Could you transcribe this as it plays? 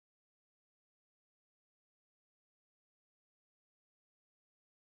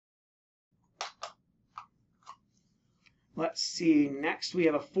Let's see. Next, we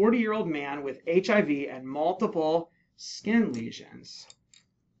have a 40-year-old man with HIV and multiple skin lesions.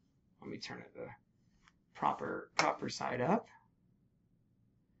 Let me turn it the proper side up.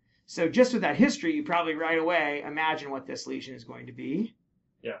 So just with that history, you probably right away imagine what this lesion is going to be.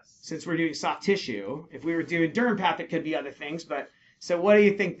 Yes. Since we're doing soft tissue, if we were doing dermpath, it could be other things. But so, what do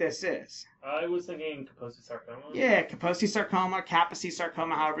you think this is? I was thinking Kaposi sarcoma. Yeah, Kaposi sarcoma, Kaposi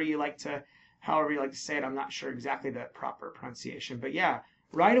sarcoma, however you like to say it. I'm not sure exactly the proper pronunciation, but yeah,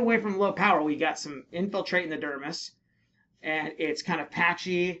 right away from low power, we got some infiltrate in the dermis, and it's kind of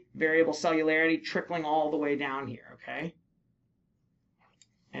patchy, variable cellularity, trickling all the way down here. Okay.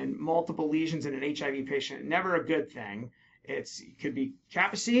 And multiple lesions in an HIV patient, never a good thing. It could be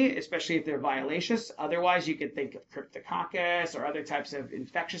Kaposi, especially if they're violaceous. Otherwise, you could think of cryptococcus or other types of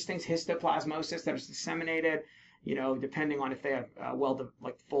infectious things, histoplasmosis that is disseminated, you know, depending on if they have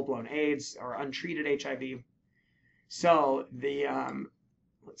like full-blown AIDS or untreated HIV. So the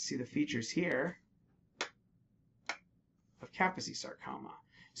let's see the features here of Kaposi sarcoma.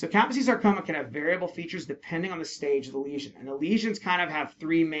 So Kaposi sarcoma can have variable features depending on the stage of the lesion. And the lesions kind of have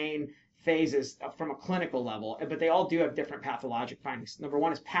three main phases from a clinical level, but they all do have different pathologic findings. Number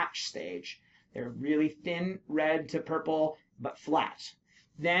one is patch stage. They're really thin, red to purple, but flat.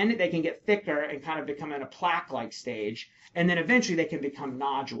 Then they can get thicker and kind of become in a plaque-like stage. And then eventually they can become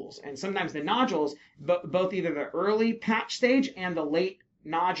nodules. And sometimes the nodules, both either the early patch stage and the late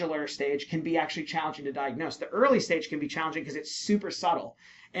nodular stage, can be actually challenging to diagnose. The early stage can be challenging because it's super subtle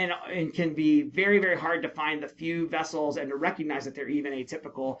and can be very, very hard to find the few vessels and to recognize that they're even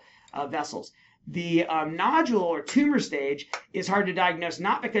atypical vessels. The nodule or tumor stage is hard to diagnose,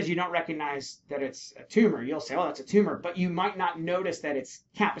 not because you don't recognize that it's a tumor. You'll say, oh, that's a tumor, but you might not notice that it's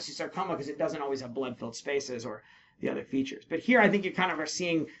Kaposi sarcoma because it doesn't always have blood-filled spaces or the other features. But here I think you kind of are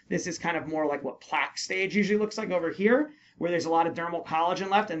seeing this is kind of more like what plaque stage usually looks like over here, where there's a lot of dermal collagen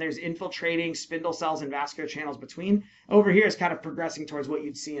left and there's infiltrating spindle cells and vascular channels between. Over here is kind of progressing towards what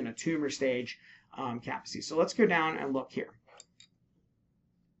you'd see in a tumor stage Kaposi. So let's go down and look here.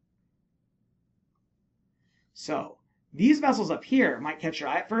 So these vessels up here might catch your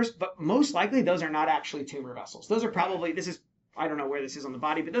eye at first, but most likely those are not actually tumor vessels. Those are probably, I don't know where this is on the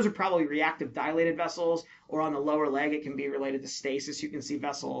body, but those are probably reactive dilated vessels, or on the lower leg it can be related to stasis. You can see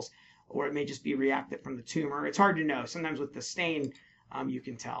vessels, or it may just be reactive from the tumor. It's hard to know. Sometimes with the stain you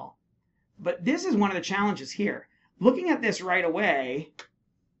can tell. But this is one of the challenges here. Looking at this right away,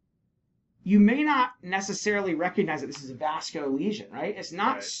 you may not necessarily recognize that this is a vascular lesion, right? It's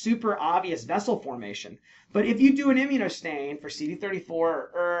not super obvious vessel formation. But if you do an immunostain for CD34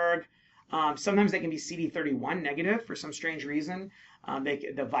 or ERG, sometimes they can be CD31 negative for some strange reason.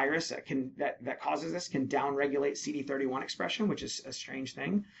 The virus that causes this can downregulate CD31 expression, which is a strange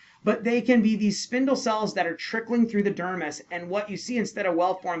thing. But they can be these spindle cells that are trickling through the dermis, and what you see instead of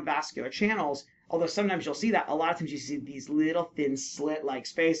well-formed vascular channels, although sometimes you'll see that, a lot of times you see these little thin slit-like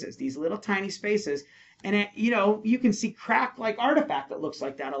spaces, these little tiny spaces, and you can see crack-like artifact that looks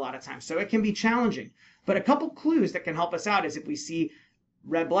like that a lot of times. So it can be challenging. But a couple clues that can help us out is if we see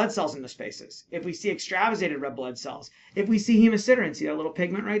red blood cells in the spaces, if we see extravasated red blood cells, if we see hemosiderin, see that little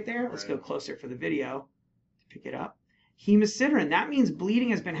pigment right there? Let's go closer for the video to pick it up. Hemosiderin, that means bleeding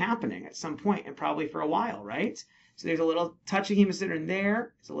has been happening at some point and probably for a while, right? So there's a little touch of hemosiderin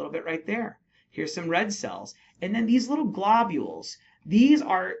there. There's a little bit right there. Here's some red cells. And then these little globules,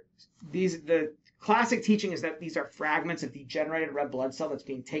 the classic teaching is that these are fragments of degenerated red blood cell that's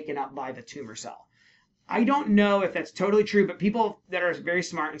being taken up by the tumor cell. I don't know if that's totally true, but people that are very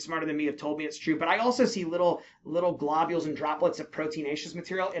smart and smarter than me have told me it's true. But I also see little globules and droplets of proteinaceous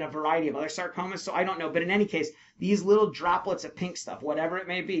material in a variety of other sarcomas, so I don't know. But in any case, these little droplets of pink stuff, whatever it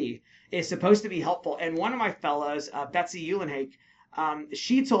may be, is supposed to be helpful. And one of my fellows, Betsy Uhlenhake,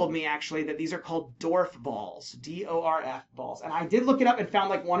 she told me actually that these are called Dorf balls, D-O-R-F balls. And I did look it up and found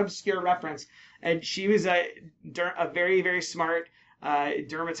like one obscure reference. And she was a very, very smart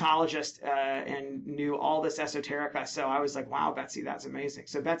dermatologist and knew all this esoterica. So I was like, wow, Betsy, that's amazing.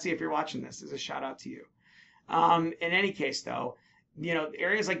 So Betsy, if you're watching this, is a shout out to you. In any case, though,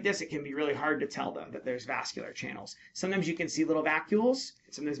 areas like this, it can be really hard to tell, though, that there's vascular channels. Sometimes you can see little vacuoles.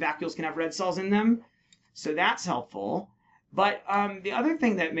 Sometimes vacuoles can have red cells in them. So that's helpful. But the other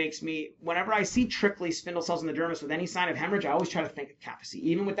thing that makes me, whenever I see trickly spindle cells in the dermis with any sign of hemorrhage, I always try to think of Kaposi,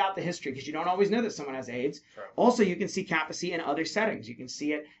 even without the history, because you don't always know that someone has AIDS. Sure. Also, you can see Kaposi in other settings. You can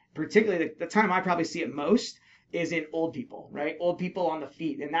see it, particularly the time I probably see it most is in old people, right? Old people on the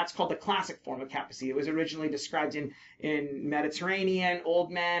feet, and that's called the classic form of Kaposi. It was originally described in Mediterranean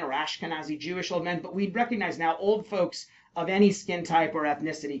old men or Ashkenazi Jewish old men, but we recognize now old folks of any skin type or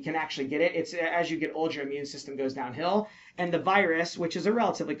ethnicity can actually get it. It's as you get older, your immune system goes downhill, and the virus, which is a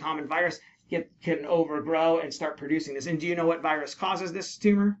relatively common virus, can overgrow and start producing this. And do you know what virus causes this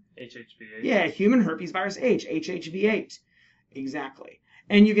tumor? HHV8. Yeah, human herpes virus H, HHV8. Exactly.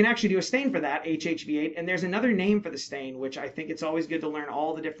 And you can actually do a stain for that, HHV8. And there's another name for the stain, which I think it's always good to learn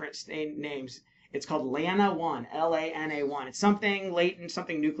all the different stain names. It's called LANA1, LANA1. It's something latent,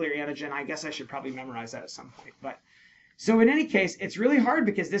 something nuclear antigen. I guess I should probably memorize that at some point. But so in any case, it's really hard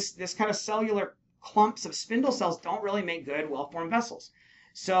because this kind of cellular clumps of spindle cells don't really make good, well-formed vessels.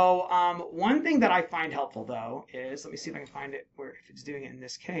 So one thing that I find helpful, though, is, let me see if I can find it where if it's doing it in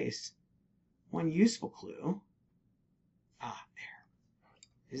this case. One useful clue, there,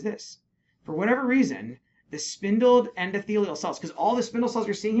 is this. For whatever reason, the spindled endothelial cells, because all the spindle cells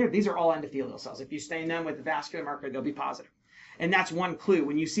you're seeing here, these are all endothelial cells. If you stain them with the vascular marker, they'll be positive. And that's one clue.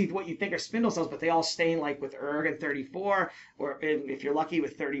 When you see what you think are spindle cells, but they all stain like with ERG and 34, or if you're lucky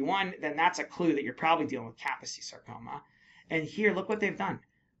with 31, then that's a clue that you're probably dealing with Kaposi sarcoma. And here, look what they've done.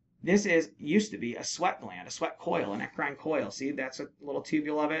 This used to be a sweat gland, a sweat coil, an eccrine coil. See, that's a little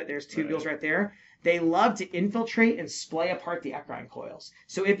tubule of it. There's tubules right there. They love to infiltrate and splay apart the eccrine coils.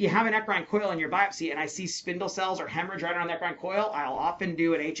 So if you have an eccrine coil in your biopsy and I see spindle cells or hemorrhage right around the eccrine coil, I'll often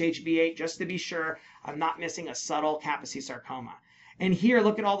do an HHV8 just to be sure I'm not missing a subtle Kaposi sarcoma. And here,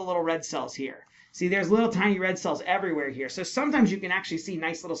 look at all the little red cells here. See, there's little tiny red cells everywhere here. So sometimes you can actually see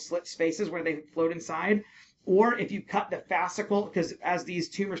nice little slit spaces where they float inside. Or if you cut the fascicle, because as these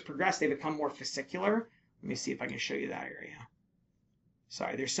tumors progress, they become more fascicular. Let me see if I can show you that area.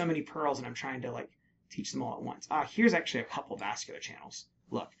 Sorry, there's so many pearls and I'm trying to teach them all at once. Here's actually a couple vascular channels.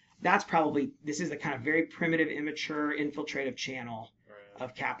 Look, that's probably, this is the kind of very primitive, immature, infiltrative channel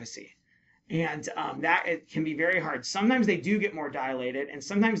of Kaposi. And that it can be very hard. Sometimes they do get more dilated and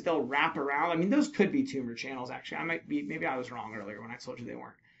sometimes they'll wrap around. I mean, those could be tumor channels actually. Maybe I was wrong earlier when I told you they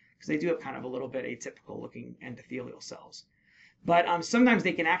weren't, because they do have kind of a little bit atypical looking endothelial cells. But sometimes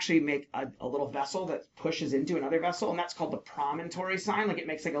they can actually make a little vessel that pushes into another vessel, and that's called the promontory sign. Like it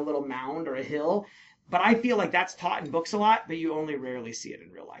makes like a little mound or a hill. But I feel like that's taught in books a lot, but you only rarely see it in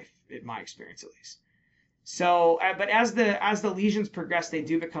real life, in my experience at least. So, but as the lesions progress, they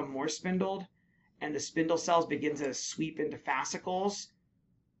do become more spindled, and the spindle cells begin to sweep into fascicles.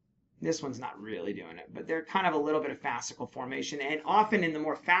 This one's not really doing it, but they're kind of a little bit of fascicle formation. And often in the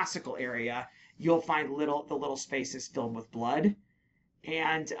more fascicle area, you'll find the little spaces filled with blood.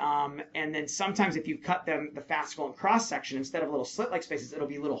 And then sometimes if you cut them, the fascicle in cross section, instead of little slit-like spaces, it'll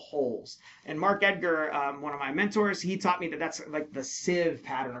be little holes. And Mark Edgar, one of my mentors, he taught me that that's like the sieve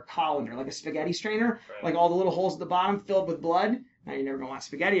pattern or colander, like a spaghetti strainer, like all the little holes at the bottom filled with blood. Now you're never gonna want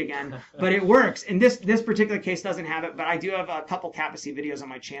spaghetti again, but it works. And this particular case doesn't have it, but I do have a couple Kaposi videos on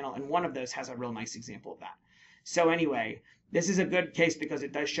my channel, and one of those has a real nice example of that. So anyway, this is a good case because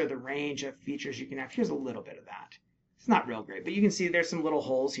it does show the range of features you can have. Here's a little bit of that. It's not real great, but you can see there's some little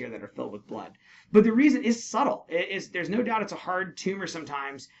holes here that are filled with blood. But the reason is subtle. There's no doubt it's a hard tumor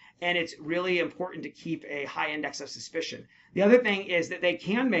sometimes, and it's really important to keep a high index of suspicion. The other thing is that they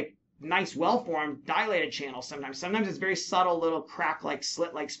can make nice, well-formed, dilated channels sometimes. Sometimes it's very subtle little crack-like,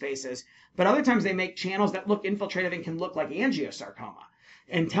 slit-like spaces, but other times they make channels that look infiltrative and can look like angiosarcoma.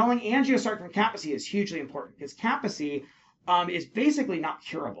 And telling angiosarcoma from Kaposi is hugely important because Kaposi is basically not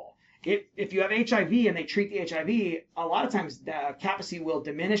curable. If you have HIV and they treat the HIV, a lot of times the Kaposi will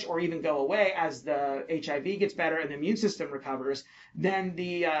diminish or even go away as the HIV gets better and the immune system recovers. Then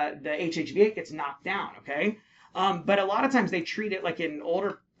the HHV8 gets knocked down, okay? But a lot of times they treat it like in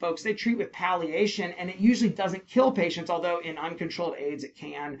older folks, they treat with palliation, and it usually doesn't kill patients, although in uncontrolled AIDS it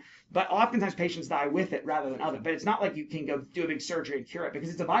can. But oftentimes patients die with it rather than other. But it's not like you can go do a big surgery and cure it because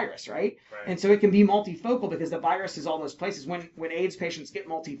it's a virus, right? And so it can be multifocal because the virus is all those places. When AIDS patients get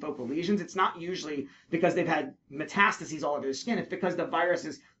multifocal lesions, it's not usually because they've had metastases all over their skin. It's because the virus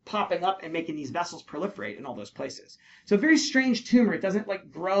is popping up and making these vessels proliferate in all those places. So a very strange tumor. It doesn't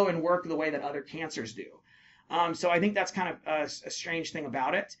grow and work the way that other cancers do. So I think that's kind of a strange thing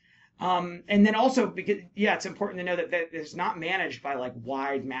about it. And then also, because, it's important to know that it's not managed by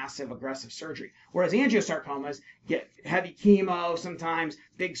wide, massive, aggressive surgery. Whereas angiosarcomas get heavy chemo, sometimes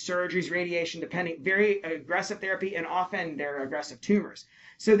big surgeries, radiation, depending, very aggressive therapy, and often they're aggressive tumors.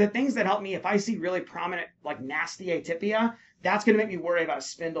 So the things that help me, if I see really prominent, nasty atypia, that's going to make me worry about a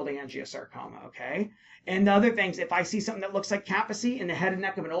spindled angiosarcoma, okay? And the other things, if I see something that looks like Kaposi in the head and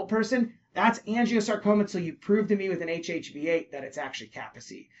neck of an old person, that's angiosarcoma until you prove to me with an HHV8 that it's actually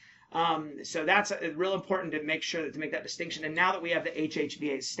Kaposi. So that's real important to make sure to make that distinction. And now that we have the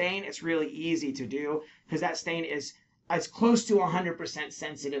HHV8 stain, it's really easy to do because that stain is as close to 100%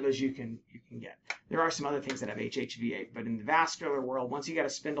 sensitive as you can get. There are some other things that have HHV8, but in the vascular world, once you get a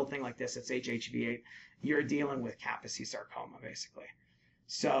spindle thing like this, it's HHV8, you're dealing with Kaposi sarcoma, basically.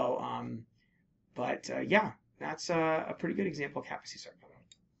 So, yeah, that's a pretty good example of Kaposi sarcoma.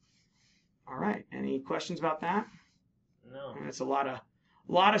 All right, any questions about that? No. And it's a lot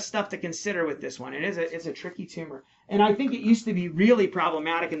of stuff to consider with this one. It's a tricky tumor, and I think it used to be really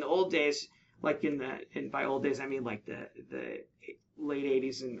problematic in the old days. Like by old days I mean like the late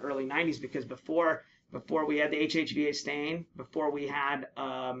 80s and early 90s, because before we had the HHV stain, before we had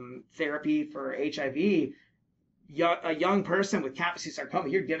therapy for HIV, a young person with Kaposi sarcoma,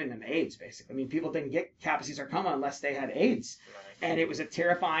 you're giving them AIDS basically. I mean, people didn't get Kaposi sarcoma unless they had AIDS. Right. And it was a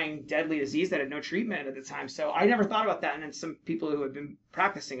terrifying, deadly disease that had no treatment at the time. So I never thought about that. And then some people who had been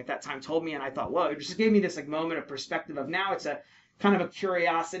practicing at that time told me, and I thought, whoa, it just gave me this like moment of perspective of now it's a kind of a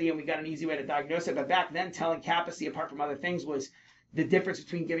curiosity and we got an easy way to diagnose it. But back then, telling Kaposi, apart from other things, was the difference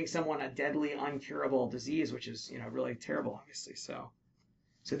between giving someone a deadly, uncurable disease, which is, really terrible, obviously. So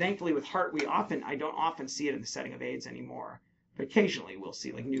thankfully with heart, I don't often see it in the setting of AIDS anymore. But occasionally we'll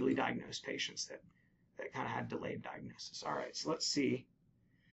see like newly diagnosed patients that kind of had delayed diagnosis. All right, so let's see.